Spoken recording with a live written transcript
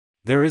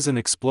There is an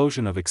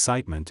explosion of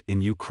excitement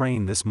in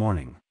Ukraine this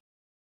morning.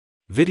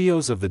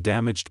 Videos of the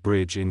damaged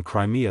bridge in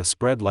Crimea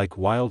spread like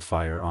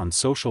wildfire on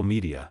social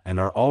media and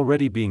are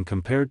already being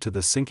compared to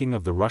the sinking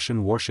of the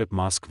Russian warship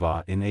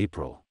Moskva in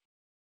April.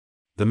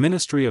 The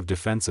Ministry of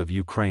Defense of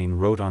Ukraine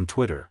wrote on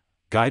Twitter,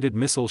 "Guided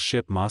missile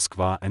ship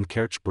Moskva and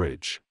Kerch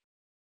Bridge.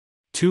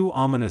 Two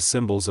ominous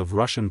symbols of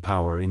Russian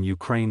power in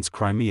Ukraine's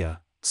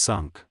Crimea,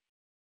 sunk."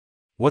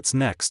 What's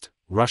next,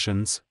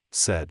 Russians,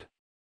 said.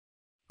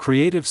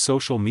 Creative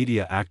social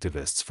media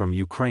activists from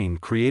Ukraine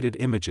created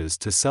images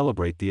to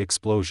celebrate the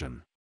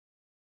explosion.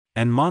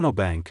 And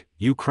Monobank,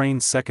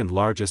 Ukraine's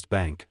second-largest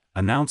bank,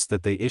 announced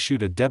that they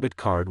issued a debit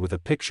card with a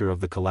picture of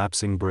the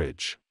collapsing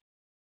bridge.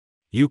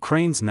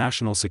 Ukraine's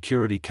National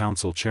Security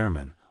Council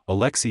chairman,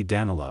 Oleksi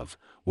Danilov,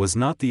 was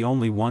not the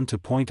only one to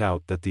point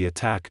out that the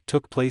attack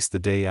took place the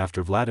day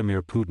after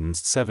Vladimir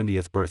Putin's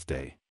 70th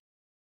birthday.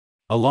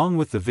 Along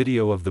with the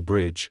video of the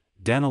bridge,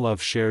 Danilov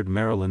shared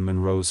Marilyn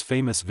Monroe's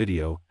famous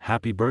video,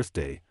 "Happy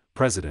Birthday,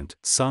 President,"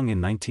 sung in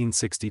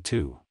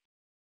 1962.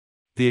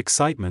 The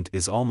excitement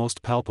is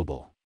almost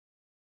palpable.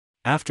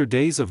 After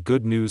days of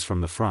good news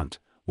from the front,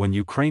 when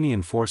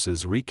Ukrainian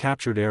forces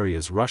recaptured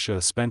areas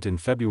Russia spent in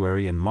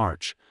February and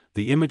March,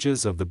 the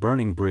images of the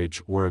burning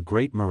bridge were a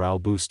great morale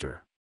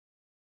booster.